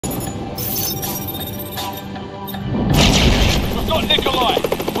got Nikolai.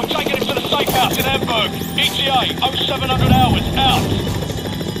 We're taking him to the safe house in Hamburg. ETA 0700 hours. Out.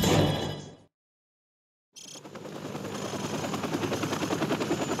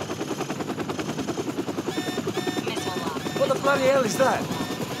 What the bloody hell is that?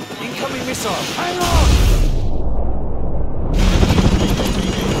 Incoming missile. Hang on!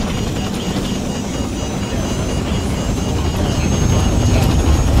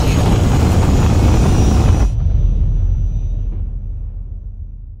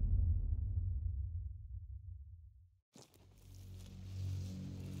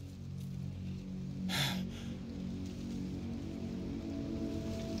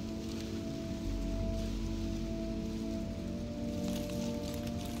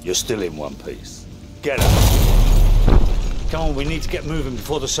 You're still in one piece. Get up. Come on, we need to get moving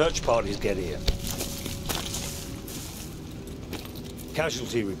before the search parties get here.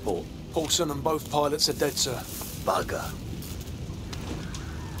 Casualty report. Paulson and both pilots are dead, sir. Bugger.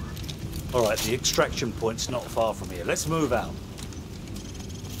 All right, the extraction point's not far from here. Let's move out.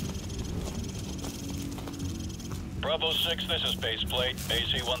 Bravo 6, this is base plate.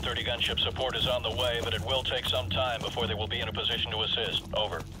 AC-130 gunship support is on the way, but it will take some time before they will be in a position to assist.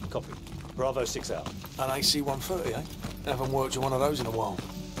 Over. Copy. Bravo 6 out. An AC-130, eh? Haven't worked with one of those in a while.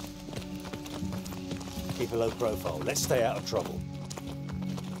 Keep a low profile. Let's stay out of trouble.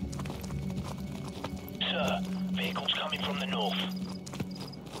 Sir, vehicles coming from the north.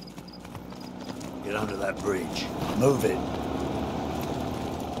 Get under that bridge. Move it.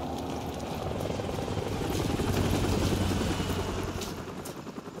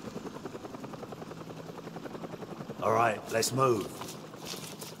 All right, let's move.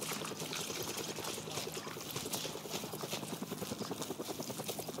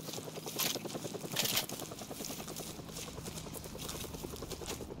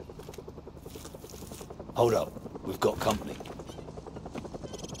 Hold up, we've got company.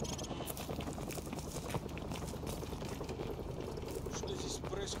 Что здесь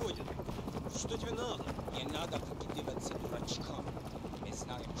происходит? Что тебе надо? Не надо прикидываться дурачком. Мы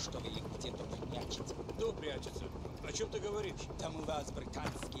знаем, что вы их где-то прячете. Кто прячется? О чем ты говоришь? Там у вас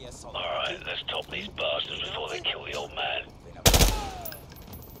британские солдаты. Alright, let's top these bastards before they kill the old man.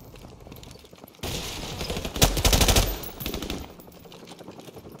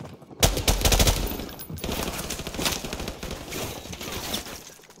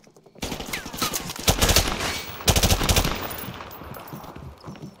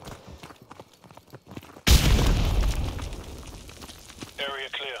 Area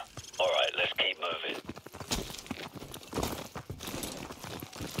clear. Alright, let's keep moving.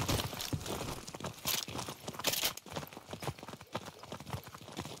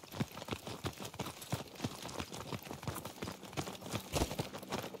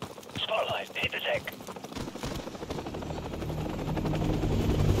 Spotlight, hit the deck.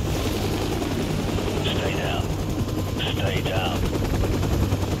 Stay down. Stay down.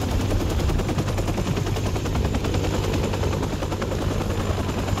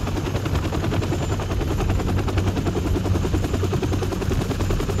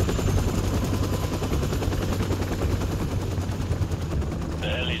 The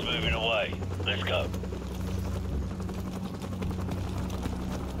heli's moving away. Let's go.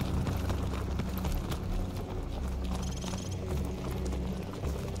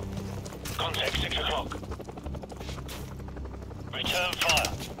 Contact 6 o'clock. Return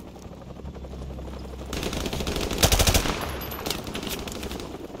fire.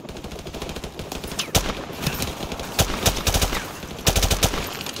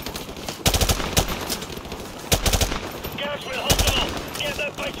 Guys, we're holding on. Get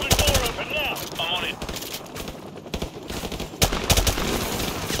that basement door open now. I'm on it.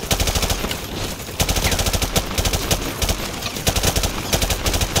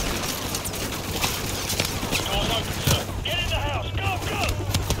 Doors open, sir. Get in the house. Go, go!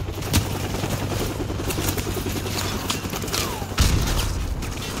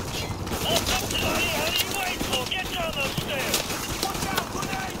 What the bloody hell are you waiting for? Get down those stairs. Watch out,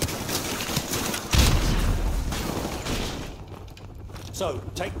 grenade! So,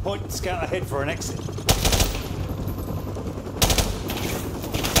 take point and scout ahead for an exit.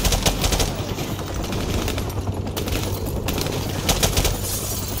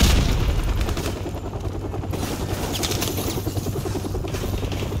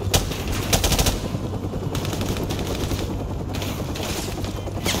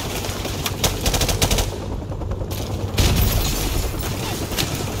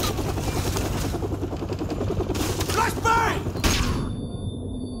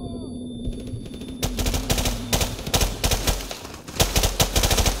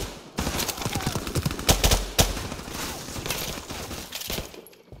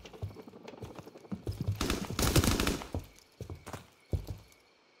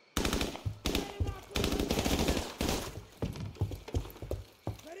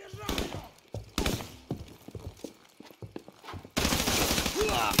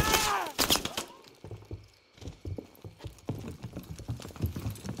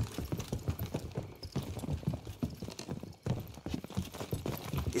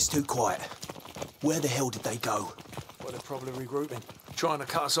 It's too quiet. Where the hell did they go? Well, they're probably regrouping. Trying to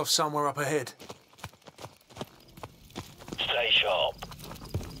cut us off somewhere up ahead. Stay sharp.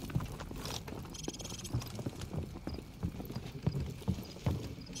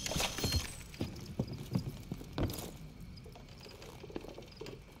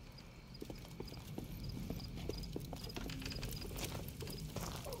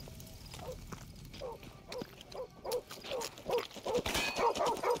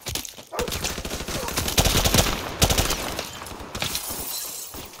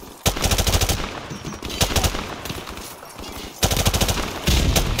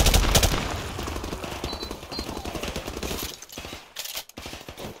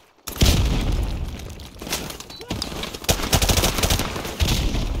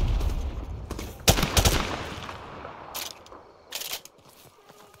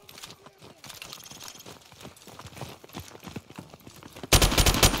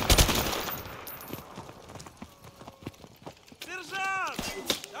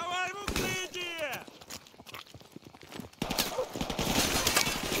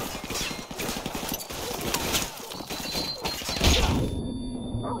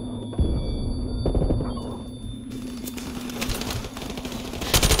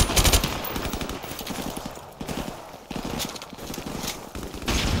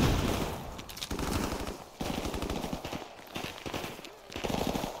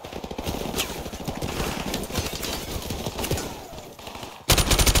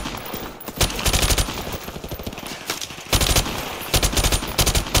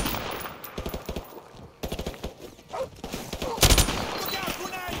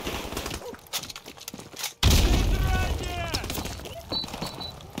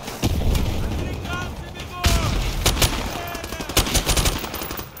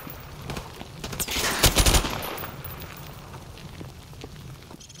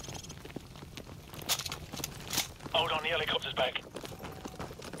 Hold on, the helicopter's back.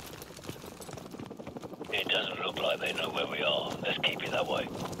 It doesn't look like they know where we are. Let's keep it that way.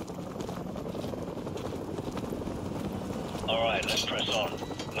 Alright, let's press on.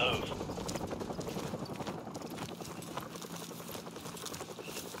 Move.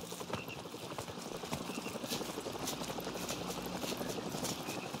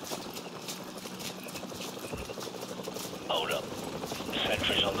 Hold up.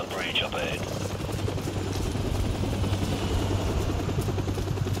 Sentries on the bridge up ahead.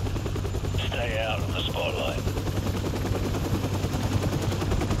 Stay out of the spotlight.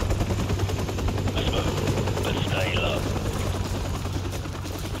 Let's move, but stay low.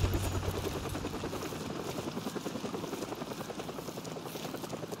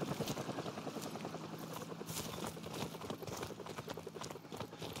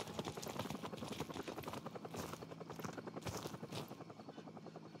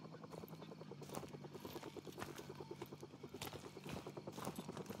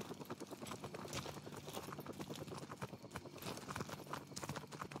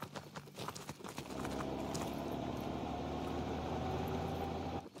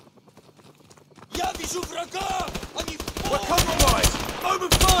 We're compromised! Open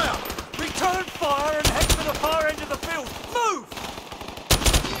fire! Return fire and head for the far end of the field! Move!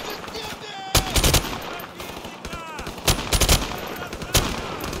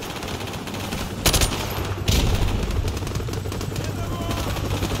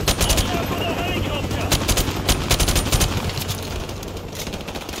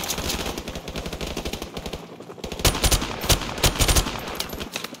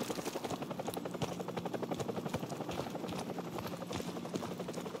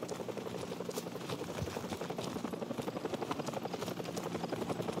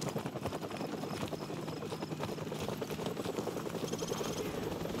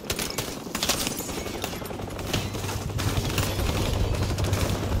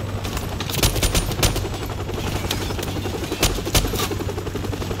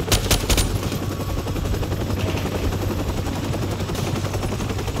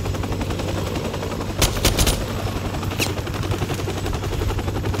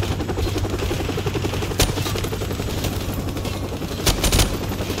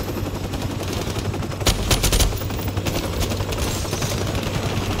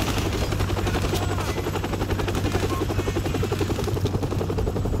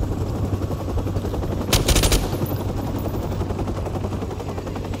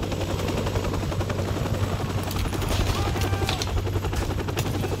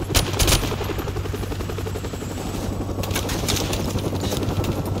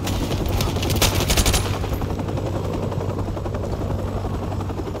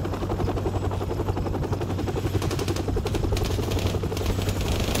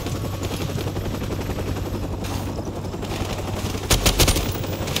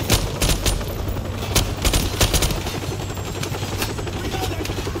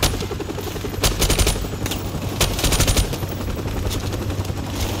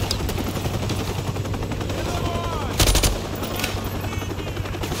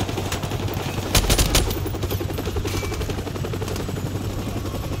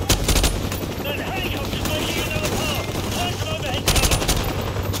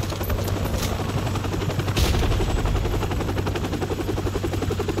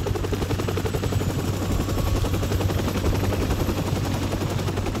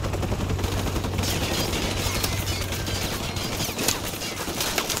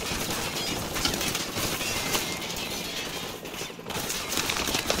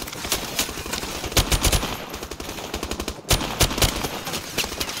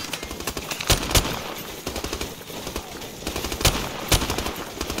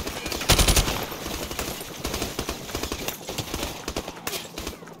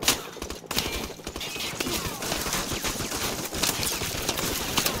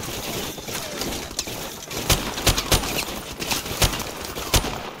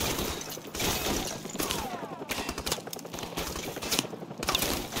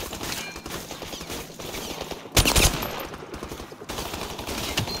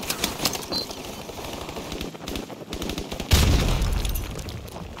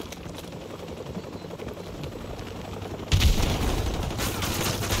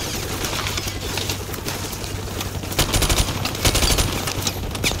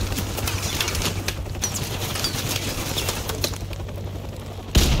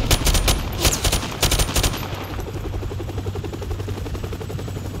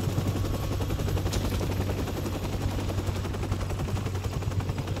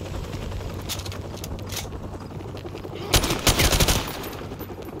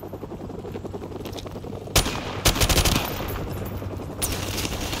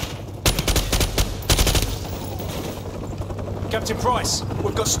 Captain Price,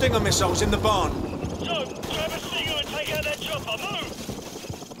 we've got Stinger missiles in the barn. So, grab a Stinger and take out that chopper. Move!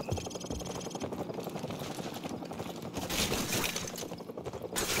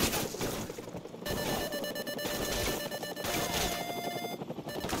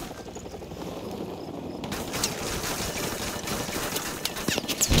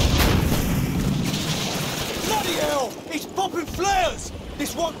 Bloody hell! He's popping flares!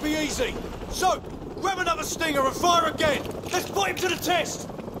 This won't be easy. So, grab another Stinger and fire again. Let's put him to the test.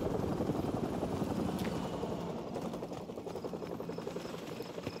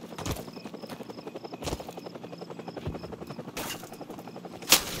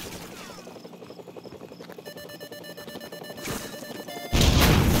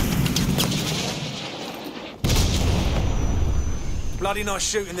 Bloody nice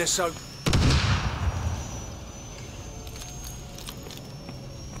shooting this, Soap.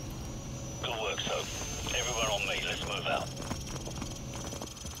 Good work, Soap. Everyone on me, let's move out.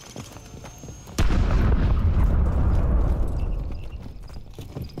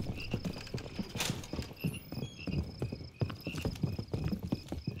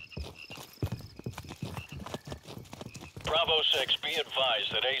 Bravo 6, be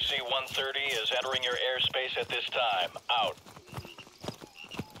advised that AC-130 is entering your airspace at this time. Out.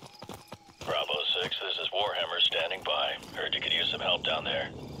 Bravo 6, this is Warhammer standing by. Heard you could use some help down there.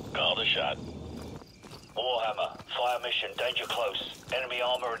 Call the shot. Warhammer, fire mission, danger close. Enemy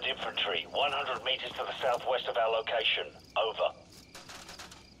armor and infantry, 100 meters to the southwest of our location. Over.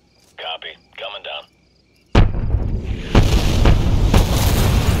 Copy. Coming down.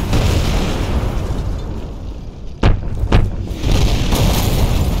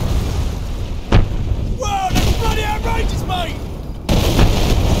 Whoa, that's bloody outrageous, mate!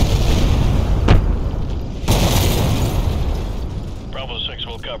 Bravo 6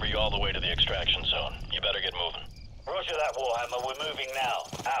 will cover you all the way to the extraction zone. You better get moving. Roger that, Warhammer. We're moving now.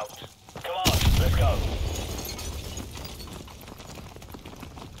 Out. Come on, let's go.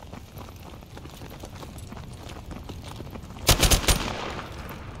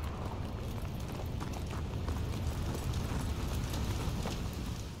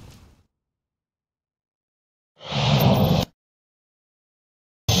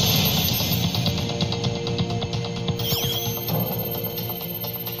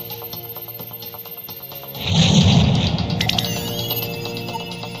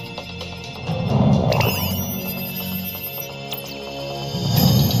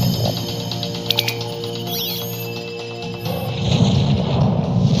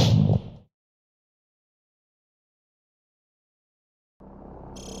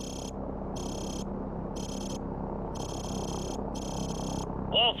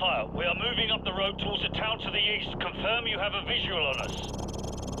 Wildfire, we are moving up the road towards a town to the east. Confirm you have a visual on us.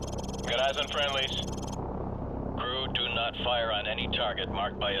 Got eyes on friendlies. Crew, do not fire on any target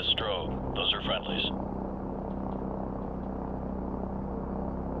marked by a strobe. Those are friendlies.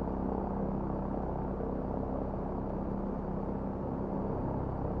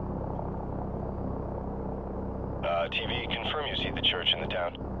 TV, confirm you see the church in the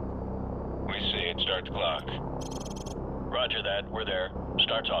town. We see it. Start the clock. Roger that. We're there.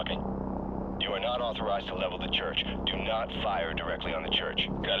 Start talking. You are not authorized to level the church. Do not fire directly on the church.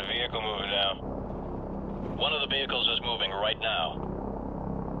 Got a vehicle moving now. One of the vehicles is moving right now.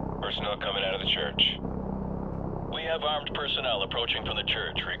 Personnel coming out of the church. We have armed personnel approaching from the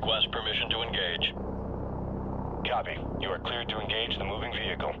church. Request permission to engage. Copy. You are cleared to engage the moving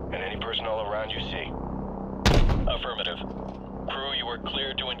vehicle and any personnel around you see. Affirmative. Crew, you are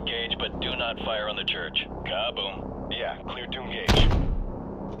cleared to engage, but do not fire on the church. Kaboom. Yeah, cleared to engage.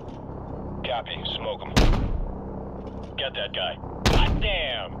 Copy. Smoke him. Get that guy.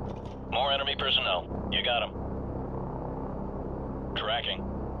 Goddamn! More enemy personnel. You got him. Tracking.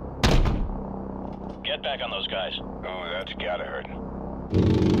 Get back on those guys. Oh, that's gotta hurt.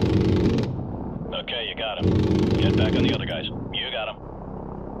 Okay, you got him. Get back on the other guys. You got him.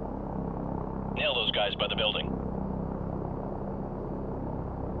 Nail those guys by the building.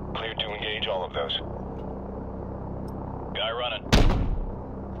 Cleared to engage all of those. Guy running.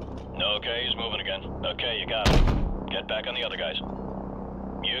 Okay, he's moving again. Okay, you got him. Get back on the other guys.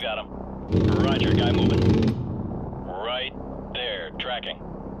 You got him. Roger, guy moving. Right there, tracking.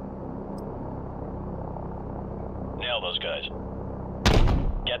 Nail those guys.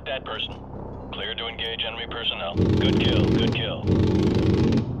 Get that person. Cleared to engage enemy personnel. Good kill, good kill.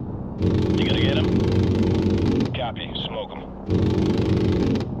 You gonna get him? Copy, smoke him.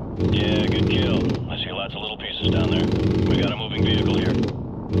 Yeah, good kill. I see lots of little pieces down there. We got a moving vehicle here.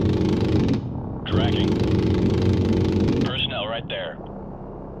 Tracking. Personnel right there.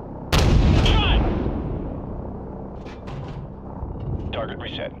 Shot!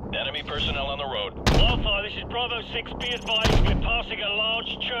 personnel on the road. Wildfire, this is Bravo 6. Be advised, we're passing a large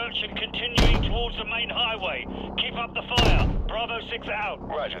church and continuing towards the main highway. Keep up the fire. Bravo 6 out.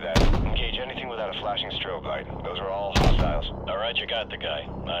 Roger that. Engage anything without a flashing strobe light. Those are all hostiles. All right, you got the guy.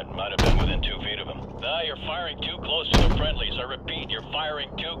 I might have been within 2 feet of him. You're firing too close to the friendlies. I repeat, you're firing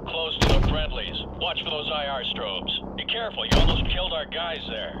too close to the friendlies. Watch for those IR strobes. Be careful, you almost killed our guys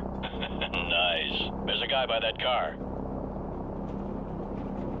there. Nice. There's a guy by that car.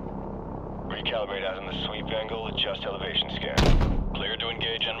 Recalibrate out on the sweep angle, adjust elevation scan. Clear to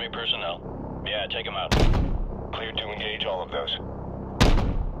engage enemy personnel. Yeah, take him out. Clear to engage all of those.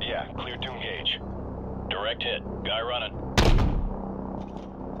 Yeah, clear to engage. Direct hit. Guy running.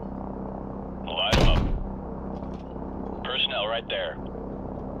 Light him up. Personnel right there.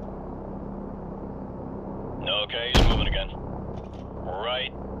 Okay, he's moving again.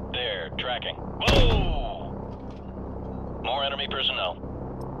 Right there, tracking. Whoa! More enemy personnel.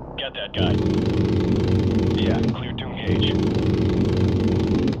 Get that guy. Yeah, clear to engage.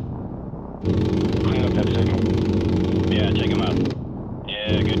 Clean up that signal. Yeah, take him out.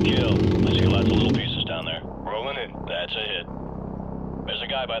 Yeah, good kill. I see lots of little pieces down there. Rolling in. That's a hit. There's a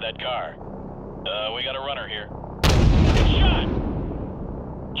guy by that car. We got a runner here. Get shot!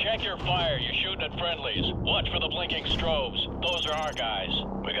 Check your fire. You're shooting at friendlies. Watch for the blinking strobes. Those are our guys.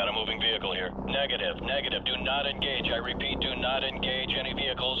 We got a moving vehicle here. Negative. Do not engage. I repeat, do not engage any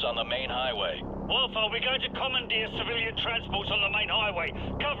vehicles on the main highway. Wildfire, we're going to commandeer civilian transports on the main highway.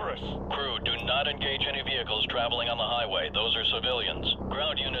 Cover us. Crew, do not engage any vehicles traveling on the highway. Those are civilians.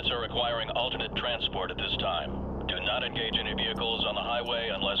 Ground units are requiring alternate transport at this time. Do not engage any vehicles on the highway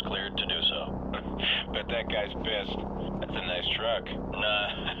unless cleared to do so. Bet that guy's pissed. That's a nice truck. Nah,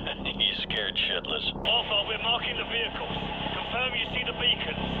 he's scared shitless. Wildfire, we're marking the vehicles. Confirm you see the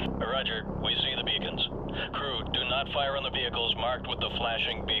beacons. Roger, we see the beacons. Crew, do not fire on the vehicles marked with the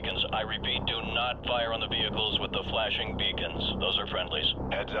flashing beacons. I repeat, do not fire on the vehicles with the flashing beacons. Those are friendlies.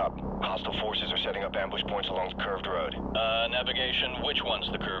 Heads up. Hostile forces are setting up ambush points along the curved road. Navigation, which one's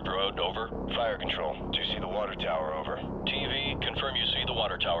the curved road? Over. Fire control. Do you see the water tower? Over. TV, confirm you see the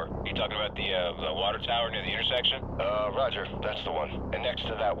water tower. You talking about the water tower near the intersection? Roger. That's the one. And next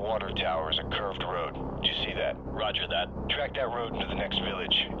to that water tower is a curved road. Do you see that? Roger that. Track that road into the next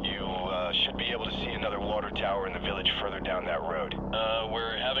village. You, should be able to see another water tower in the village further down that road.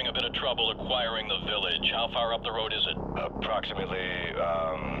 We're having a bit of trouble acquiring the village. How far up the road is it? Approximately,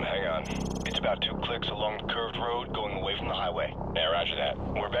 hang on. It's about 2 clicks along the curved road going away from the highway. Yeah, roger that.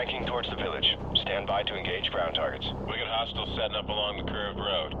 We're banking towards the village. Stand by to engage ground targets. We got hostiles setting up along the curved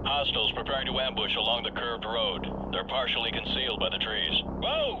road. Hostiles preparing to ambush along the curved road. They're partially concealed by the trees.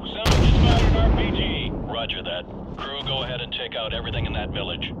 Whoa! Someone just fired an RPG! Roger that. Crew, go ahead and take out everything in that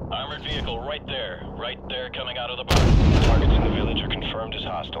village. Armored vehicle right there coming out of the barn. Targets in the village are confirmed as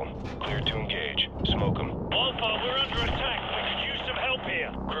hostile. Clear to engage. Smoke them. Wildfire, we're under attack. We could use some help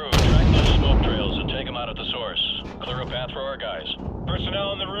here. Crew, track those smoke trails and take them out at the source. Clear a path for our guys. Personnel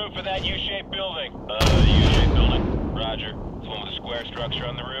on the roof of that U-shaped building. U-shaped building. Roger. It's the one with the square structure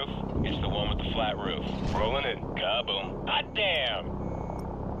on the roof. It's the one with the flat roof. Rolling in. Kaboom. Hot damn!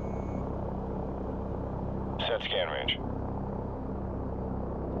 Set scan range.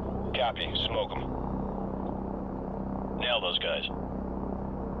 Copy. Smoke them. Nail those guys.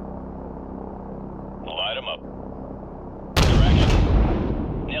 Light them up.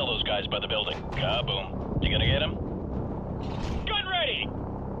 Tracking. Nail those guys by the building. Kaboom. You gonna get him? Gun ready!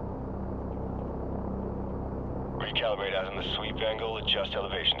 Recalibrate out on the sweep angle, adjust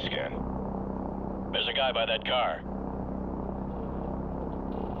elevation scan. There's a guy by that car.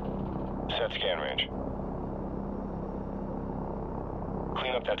 Set scan range.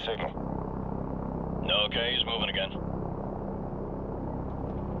 Clean up that signal. Okay, he's moving again.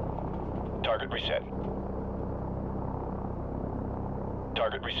 Target reset.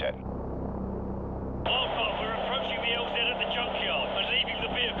 Target reset. Wildfire, we're approaching the LZ at the junkyard and leaving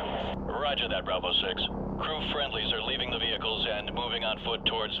the vehicles. Roger that, Bravo 6. Crew friendlies are leaving the vehicles and moving on foot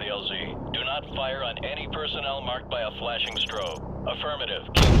towards the LZ. Do not fire on any personnel marked by a flashing strobe. Affirmative.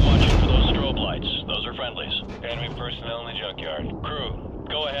 Keep watching for those strobe lights. Those are friendlies. Enemy personnel in the junkyard. Crew,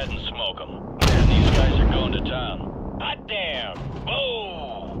 go ahead and smoke them. Man, these guys are going to town. Hot damn!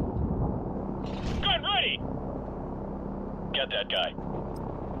 Whoa! Gun ready! Get that guy.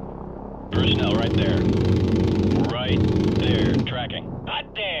 Personnel right there. Right there. Tracking.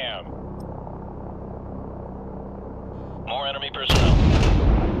 Hot damn! More enemy personnel.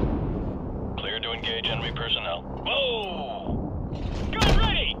 Clear to engage enemy personnel. Whoa! Gun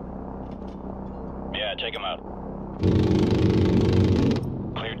ready! Yeah, take him out.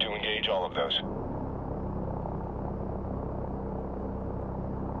 Clear to engage all of those.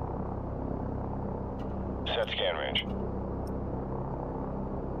 set scan range.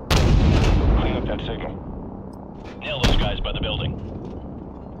 Clean up that signal. Nail those guys by the building.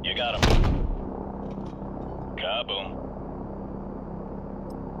 You got them. Kaboom.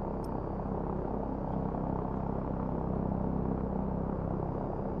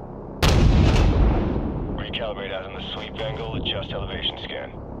 Recalibrate out on the sweep angle, adjust elevation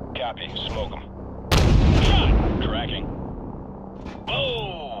scan. Copy, smoke them. Shot! Tracking.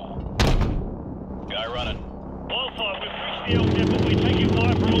 Whoa! Guy running. Wildfire, we've reached the LZ, but we're taking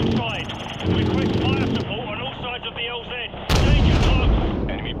fire from all sides. Request fire support on all sides of the LZ. Danger close.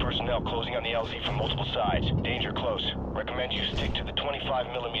 Enemy personnel closing on the LZ from multiple sides. Danger close. Recommend you stick to the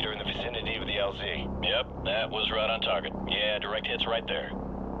 25mm in the vicinity of the LZ. Yep, that was right on target. Yeah, direct hits right there.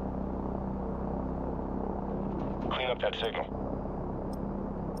 Clean up that signal.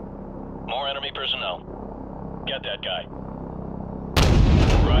 More enemy personnel. Get that guy.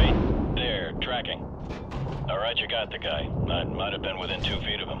 Right there, tracking. Alright, you got the guy. I might have been within 2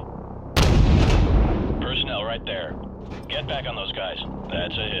 feet of him. Personnel right there. Get back on those guys.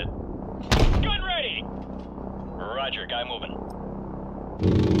 That's a hit. Gun ready! Roger, guy moving.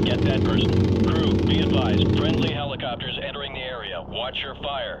 Get that person. Crew, be advised. Friendly helicopters entering the area. Watch your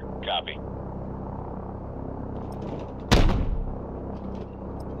fire. Copy.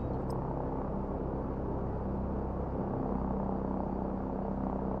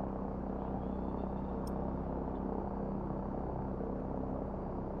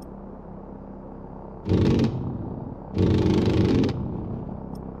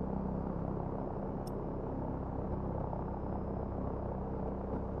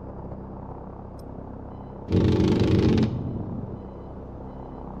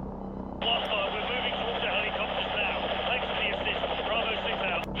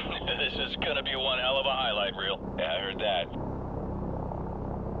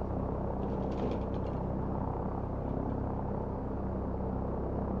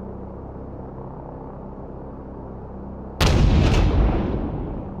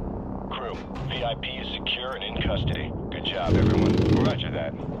 VIP is secure and in custody. Good job, everyone. Roger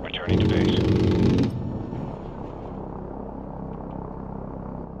that. Returning to base.